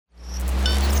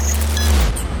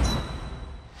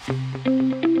What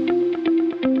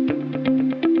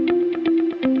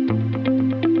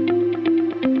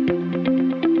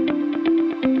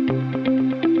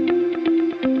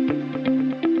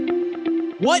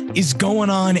is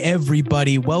going on,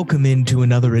 everybody? Welcome into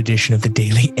another edition of the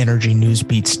Daily Energy News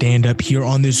Beat stand-up here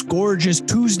on this gorgeous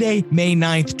Tuesday, May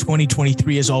 9th,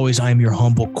 2023. As always, I am your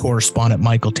humble correspondent,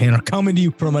 Michael Tanner, coming to you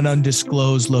from an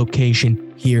undisclosed location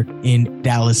here in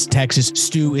Dallas, Texas.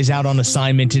 Stu is out on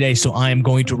assignment today, so I am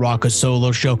going to rock a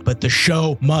solo show, but the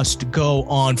show must go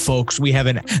on, folks.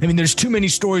 There's too many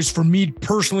stories for me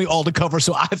personally all to cover,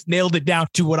 so I've nailed it down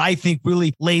to what I think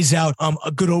really lays out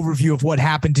a good overview of what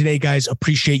happened today, guys.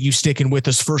 Appreciate you sticking with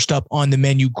us. First up on the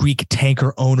menu, Greek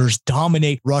tanker owners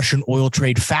dominate Russian oil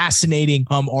trade. Fascinating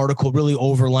article, really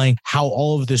overlaying how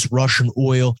all of this Russian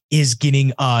oil is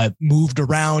getting moved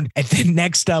around. And then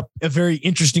next up, a very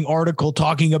interesting article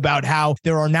talking about how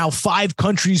there are now 5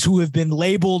 countries who have been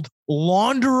labeled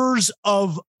launderers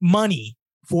of money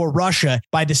for Russia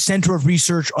by the Center of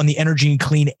Research on the Energy and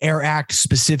Clean Air Act,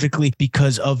 specifically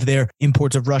because of their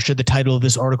imports of Russia. The title of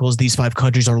this article is "These 5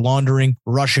 countries are laundering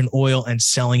Russian oil and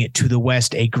selling it to the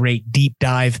West." A great deep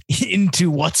dive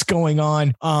into what's going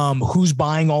on, who's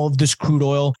buying all of this crude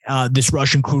oil, this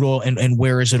Russian crude oil, and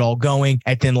where is it all going.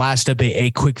 And then last up,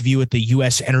 a quick view at the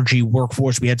U.S. energy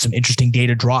workforce. We had some interesting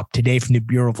data drop today from the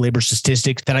Bureau of Labor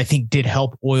Statistics that I think did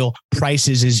help oil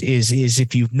prices, is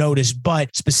if you've noticed.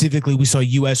 But specifically, we saw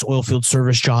U.S. oilfield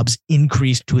service jobs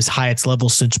increase to its highest level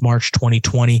since March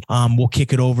 2020. We'll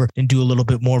kick it over and do a little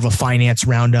bit more of a finance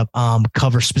roundup,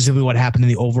 cover specifically what happened in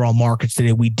the overall markets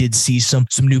today. We did see some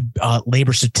new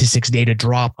labor statistics data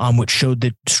drop, which showed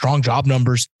that strong job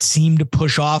numbers seem to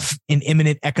push off an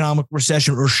imminent economic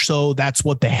recession, or so that's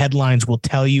what the headlines will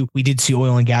tell you. We did see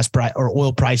oil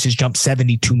oil prices jump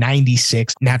 70 to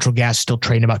 96. Natural gas still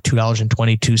trading about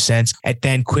 $2.22. And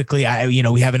then quickly,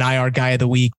 we have an IR guy of the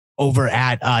week over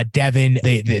at Devon.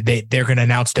 They're going to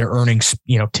announce their earnings,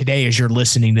 today as you're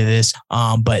listening to this.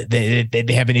 But they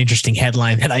have an interesting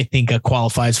headline that I think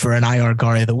qualifies for an IR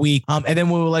guy of the week. And then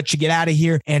we will let you get out of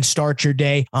here and start your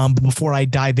day. But before I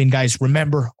dive in, guys,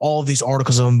 remember all of these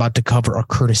articles I'm about to cover are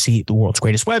courtesy of the world's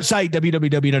greatest website,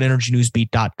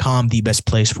 www.energynewsbeat.com, the best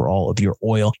place for all of your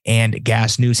oil and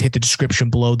gas news. Hit the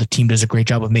description below. The team does a great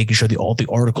job of making sure that all the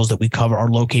articles that we cover are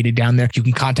located down there. You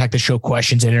can contact the show,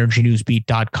 questions at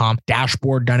energynewsbeat.com.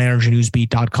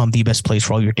 Dashboard.energynewsbeat.com, the best place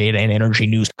for all your data and energy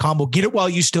news combo. Get it while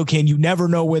you still can. You never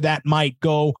know where that might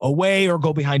go away or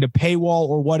go behind a paywall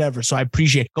or whatever. So I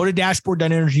appreciate it. Go to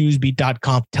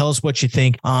dashboard.energynewsbeat.com. Tell us what you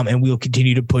think, and we'll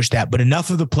continue to push that. But enough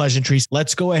of the pleasantries.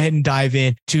 Let's go ahead and dive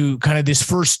in to kind of this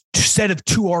first set of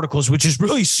 2 articles, which is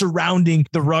really surrounding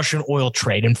the Russian oil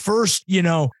trade. And first,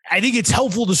 I think it's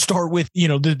helpful to start with,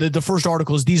 the first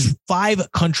article is these 5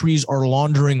 countries are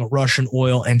laundering Russian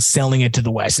oil and selling it to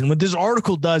the West. And what this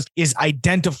article does is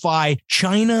identify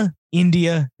China,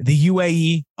 India, the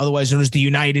UAE, otherwise known as the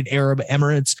United Arab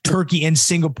Emirates, Turkey, and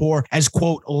Singapore as,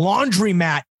 quote,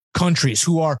 laundromat countries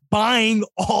who are buying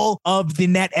all of the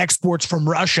net exports from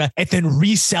Russia and then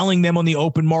reselling them on the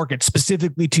open market,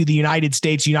 specifically to the United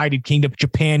States, United Kingdom,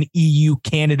 Japan, EU,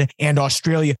 Canada, and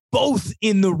Australia, both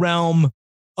in the realm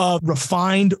of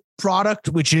refined product,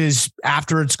 which is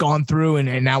after it's gone through,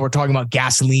 and now we're talking about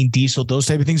gasoline, diesel, those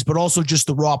type of things, but also just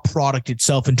the raw product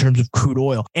itself in terms of crude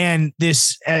oil. And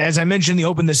this, as I mentioned in the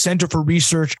open, the Center for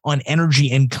Research on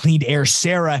Energy and Clean Air,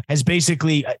 SARA, has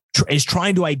basically is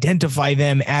trying to identify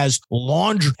them as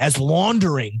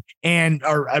laundering, and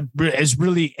as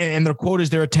really, and their quote is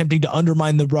they're attempting to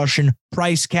undermine the Russian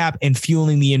price cap and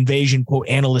fueling the invasion, quote,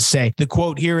 analysts say. The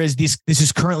quote here is this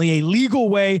is currently a legal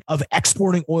way of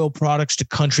exporting oil products to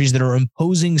countries that are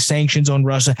imposing sanctions on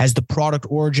Russia as the product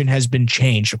origin has been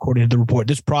changed, according to the report.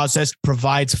 This process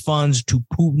provides funds to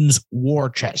Putin's war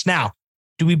chest. Now,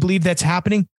 do we believe that's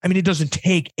happening? I mean, it doesn't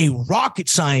take a rocket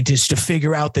scientist to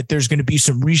figure out that there's going to be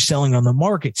some reselling on the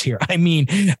markets here. I mean,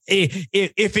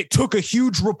 if it took a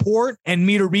huge report and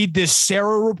me to read this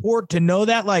Sarah report to know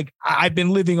that, like, I've been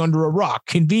living under a rock.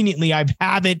 Conveniently, I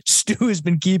haven't. Stu has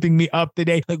been keeping me up to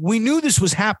date. Like, we knew this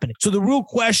was happening. So the real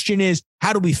question is,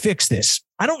 how do we fix this?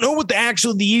 I don't know what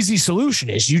the easy solution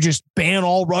is. You just ban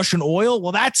all Russian oil?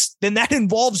 Well, that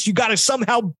involves you got to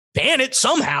somehow ban it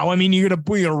somehow. I mean, you're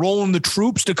gonna roll in the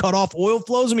troops to cut off oil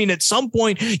flows. I mean, at some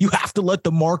point you have to let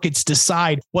the markets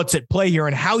decide what's at play here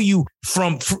and how you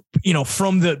from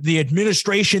the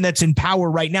administration that's in power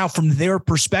right now, from their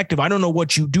perspective. I don't know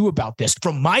what you do about this.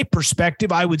 From my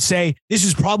perspective, I would say this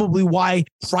is probably why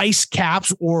price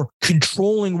caps or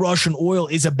controlling Russian oil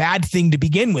is a bad thing to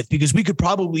begin with, because we could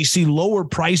probably see lower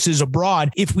prices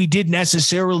abroad if we did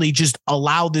necessarily just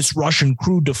allow this Russian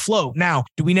crude to float. Now,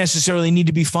 do we necessarily need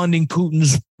to be funding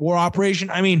Putin's war operation?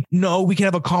 I mean, no, we can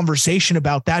have a conversation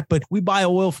about that, but we buy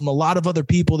oil from a lot of other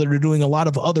people that are doing a lot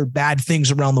of other bad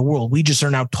things around the world. We just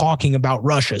are now talking about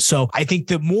Russia. So I think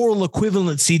the moral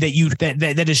equivalency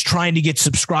that is trying to get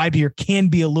subscribed here can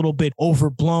be a little bit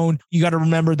overblown. You got to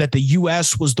remember that the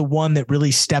U.S. was the one that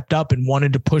really stepped up and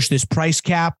wanted to push this price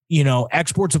cap.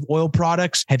 Exports of oil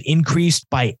products have increased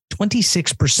by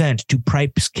 26% to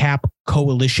price cap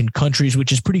coalition countries,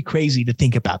 which is pretty crazy to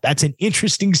think about. That's an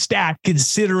interesting stat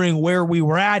considering where we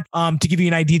were at. To give you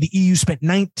an idea, the EU spent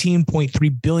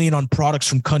 $19.3 billion on products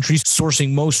from countries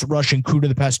sourcing most Russian crude in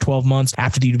the past 12 months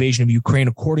after the invasion of Ukraine,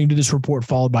 according to this report,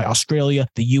 followed by Australia,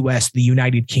 the US, the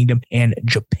United Kingdom, and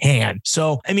Japan.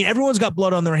 So, I mean, everyone's got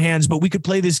blood on their hands, but we could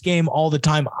play this game all the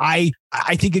time. I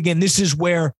think, again, this is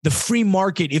where the free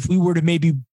market, if we were to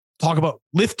maybe talk about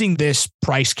lifting this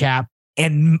price cap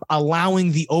and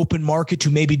allowing the open market to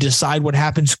maybe decide what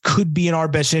happens, could be in our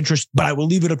best interest, but I will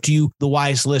leave it up to you, the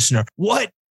wise listener.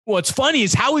 What's funny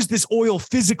is, how is this oil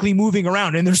physically moving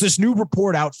around? And there's this new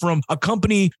report out from a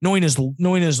company known as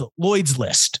Lloyd's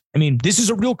List. I mean, this is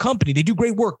a real company. They do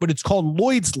great work, but it's called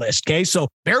Lloyd's List. Okay. So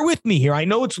bear with me here. I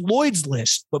know it's Lloyd's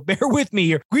List, but bear with me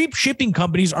here. Greek shipping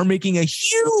companies are making a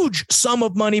huge sum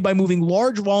of money by moving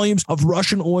large volumes of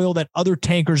Russian oil that other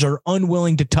tankers are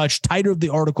unwilling to touch. Title of the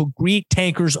article: Greek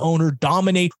tankers owner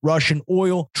dominate Russian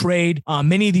oil trade.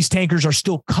 Many of these tankers are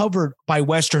still covered by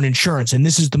Western insurance. And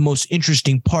this is the most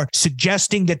interesting part,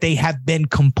 suggesting that they have been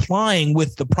complying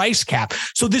with the price cap.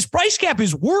 So this price cap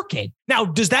is working. Now,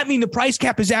 does that mean the price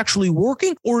cap is actually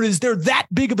working, or is there that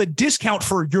big of a discount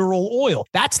for Ural oil?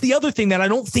 That's the other thing that I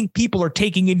don't think people are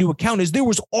taking into account, is there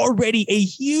was already a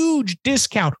huge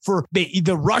discount for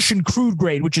the Russian crude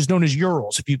grade, which is known as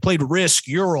Urals. If you played Risk,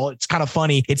 Ural, it's kind of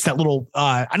funny. It's that little,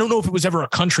 I don't know if it was ever a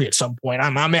country at some point.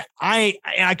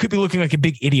 I could be looking like a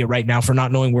big idiot right now for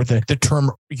not knowing where the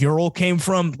term Ural came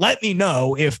from. Let me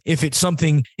know if it's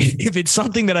something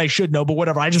that I should know, but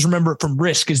whatever. I just remember it from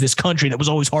Risk, is this country that was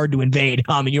always hard to invade.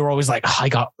 And you're always like, I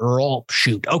got Ural,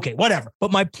 shoot. Okay, whatever.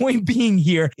 But my point being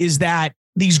here is that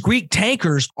these Greek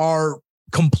tankers are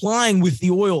complying with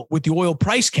the oil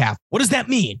price cap. What does that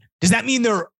mean? Does that mean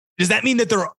that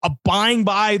they're abiding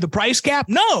by the price cap?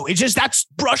 No, it's just that's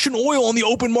Russian oil on the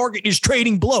open market is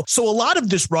trading below. So a lot of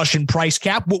this Russian price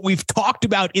cap, what we've talked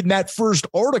about in that first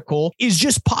article, is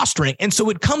just posturing. And so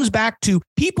it comes back to,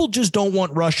 people just don't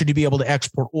want Russia to be able to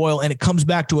export oil. And it comes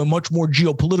back to a much more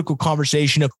geopolitical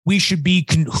conversation of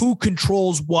who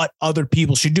controls what other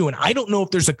people should do. And I don't know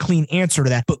if there's a clean answer to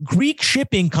that, but Greek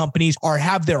shipping companies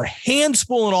have their hands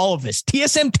full in all of this.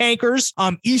 TSM tankers,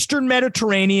 Eastern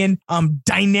Mediterranean,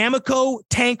 Dynamico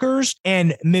tankers,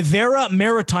 and Mivera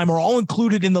Maritime are all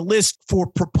included in the list for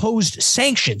proposed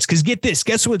sanctions. Because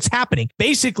guess what's happening?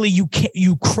 Basically,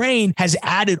 Ukraine has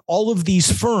added all of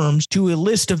these firms to a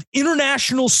list of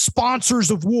international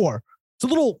sponsors of war. It's a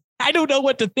little, I don't know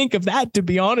what to think of that, to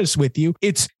be honest with you.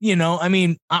 It's,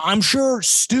 I'm sure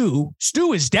Stu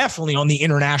is definitely on the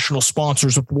international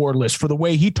sponsors of war list for the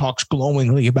way he talks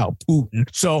glowingly about Putin.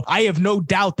 So I have no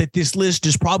doubt that this list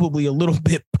is probably a little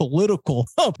bit political,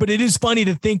 but it is funny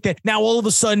to think that now all of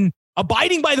a sudden,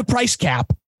 abiding by the price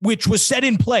cap, which was set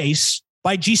in place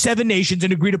by G7 nations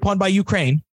and agreed upon by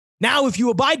Ukraine, now if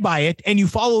you abide by it and you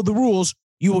follow the rules,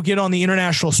 you will get on the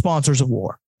international sponsors of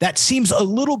war. That seems a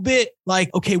little bit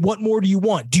like, okay, what more do you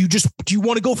want? Do you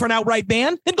want to go for an outright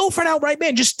ban? Then go for an outright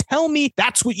ban. Just tell me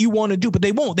that's what you want to do. But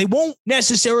they won't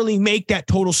necessarily make that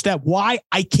total step. Why?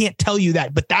 I can't tell you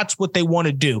that, but that's what they want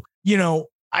to do.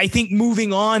 I think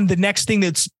moving on, the next thing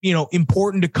that's,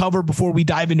 important to cover before we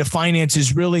dive into finance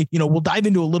is really, we'll dive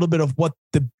into a little bit of what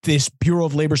this Bureau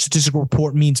of Labor Statistical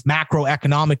Report means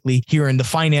macroeconomically here in the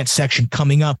finance section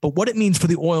coming up. But what it means for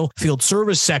the oil field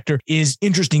service sector is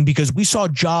interesting, because we saw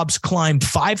jobs climb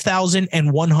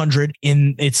 5,100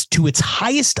 to its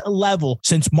highest level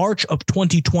since March of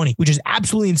 2020, which is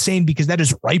absolutely insane because that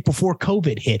is right before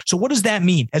COVID hit. So what does that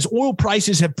mean? As oil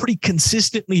prices have pretty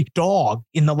consistently dogged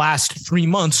in the last 3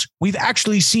 months, months, we've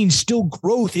actually seen still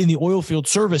growth in the oil field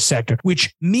service sector,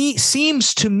 which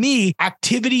seems to me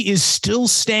activity is still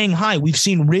staying high. We've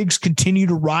seen rigs continue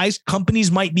to rise.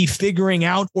 Companies might be figuring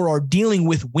out or are dealing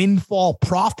with windfall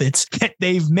profits that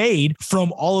they've made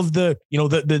from all of the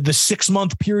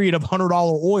 6-month period of $100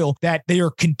 oil that they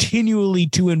are continually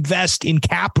to invest in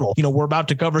capital. We're about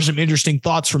to cover some interesting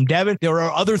thoughts from Devin. There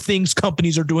are other things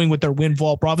companies are doing with their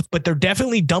windfall profits, but they're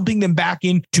definitely dumping them back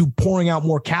into pouring out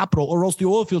more capital, or else the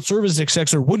oil field service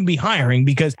sector wouldn't be hiring,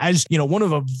 because as one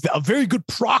of a very good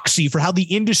proxy for how the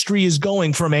industry is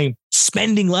going from a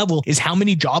spending level is how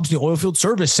many jobs in the oil field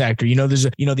service sector. There's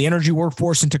the Energy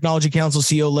Workforce and Technology Council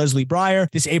CEO Leslie Breyer.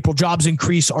 This April jobs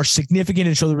increase are significant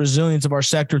and show the resilience of our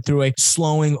sector through a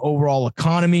slowing overall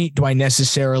economy. Do I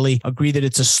necessarily agree that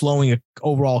it's a slowing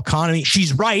overall economy?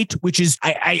 She's right, which is,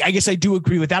 I guess I do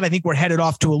agree with that. I think we're headed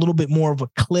off to a little bit more of a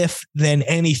cliff than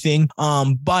anything.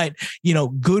 But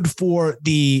good for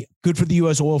the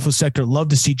U.S. oil field sector. Love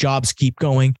to see jobs keep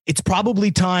going. It's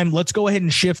probably time. Let's go ahead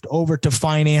and shift over to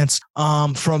finance.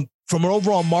 From an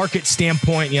overall market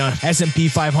standpoint, S&P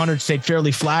 500 stayed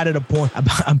fairly flat at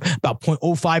about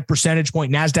 0.05 percentage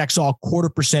point. NASDAQ saw a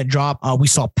 0.25% drop. We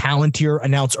saw Palantir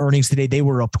announce earnings today. They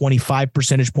were up 25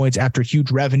 percentage points after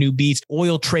huge revenue beats.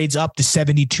 Oil trades up to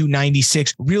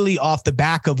 72.96, really off the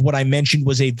back of what I mentioned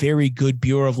was a very good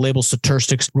Bureau of Labor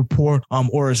Statistics report,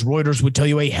 or as Reuters would tell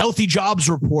you, a healthy jobs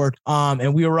report.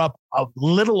 And we were up a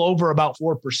little over about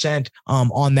 4%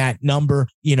 on that number,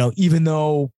 even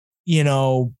though,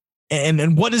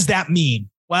 and what does that mean?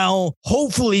 Well,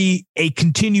 hopefully a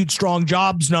continued strong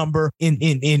jobs number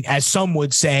in as some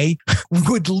would say,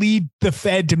 would lead the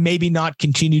Fed to maybe not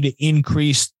continue to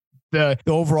increase the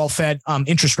overall Fed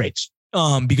interest rates.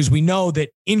 Because we know that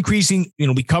increasing,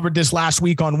 we covered this last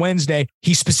week on Wednesday.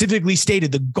 He specifically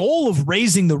stated the goal of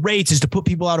raising the rates is to put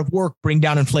people out of work, bring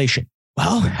down inflation.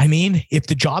 Well, if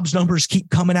the jobs numbers keep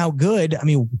coming out good,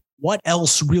 what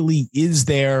else really is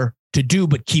there to do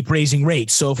but keep raising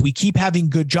rates? So if we keep having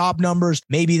good job numbers,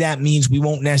 maybe that means we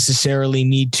won't necessarily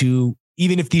need to,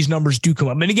 even if these numbers do come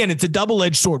up. And again, it's a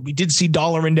double-edged sword. We did see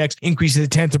dollar index increase at a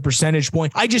 1/10 of a percentage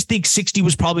point. I just think 60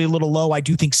 was probably a little low. I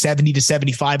do think 70 to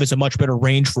 75 is a much better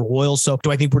range for oil. So do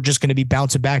I think we're just going to be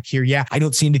bouncing back here? Yeah, I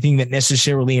don't see anything that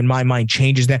necessarily in my mind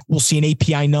changes that. We'll see an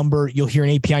API number. You'll hear an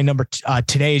API number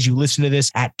today as you listen to this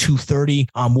at 2:30.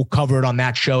 We'll cover it on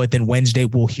that show. And then Wednesday,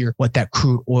 we'll hear what that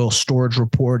crude oil storage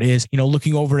report is.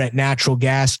 Looking over at natural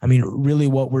gas, really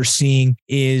what we're seeing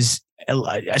is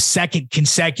a second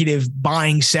consecutive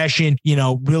buying session,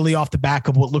 really off the back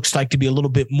of what looks like to be a little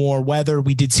bit more weather.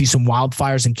 We did see some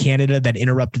wildfires in Canada that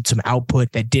interrupted some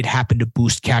output that did happen to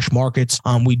boost cash markets.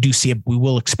 We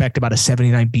will expect about a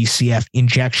 79 BCF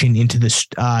injection into this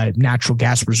natural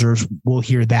gas reserves. We'll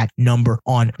hear that number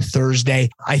on Thursday.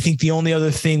 I think the only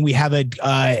other thing we have an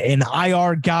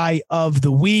IR guy of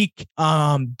the week,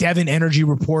 Devin Energy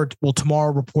Report will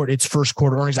tomorrow report its first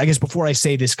quarter earnings. I guess before I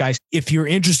say this, guys, if you're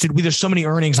interested, there's so many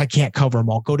earnings, I can't cover them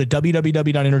all. Go to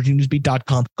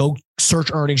www.energynewsbeat.com. Go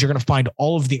search earnings. You're going to find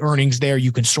all of the earnings there.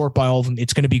 You can sort by all of them.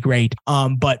 It's going to be great.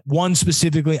 But one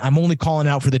specifically, I'm only calling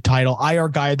out for the title. IR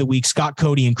Guy of the Week, Scott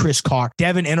Cody and Chris Carr.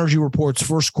 Devin Energy reports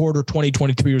first quarter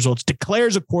 2023 results,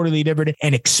 declares a quarterly dividend,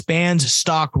 and expands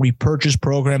stock repurchase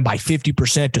program by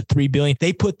 50% to $3 billion.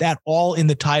 They put that all in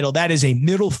the title. That is a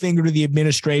middle finger to the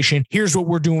administration. Here's what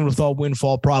we're doing with all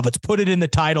windfall profits. Put it in the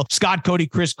title. Scott Cody,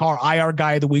 Chris Carr, IR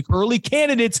Guy of the Week. Early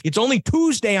candidates. It's only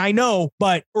Tuesday, I know,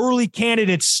 but early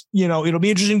candidates, it'll be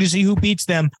interesting to see who beats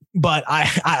them, but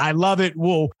I love it.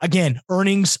 Well, again,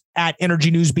 earnings at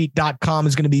energynewsbeat.com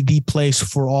is going to be the place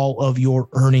for all of your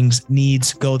earnings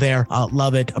needs. Go there.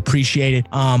 Love it. Appreciate it.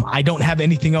 I don't have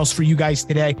anything else for you guys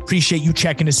today. Appreciate you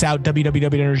checking us out.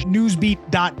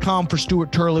 www.energynewsbeat.com for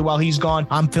Stuart Turley while he's gone.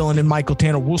 I'm filling in Michael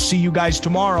Tanner. We'll see you guys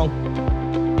tomorrow.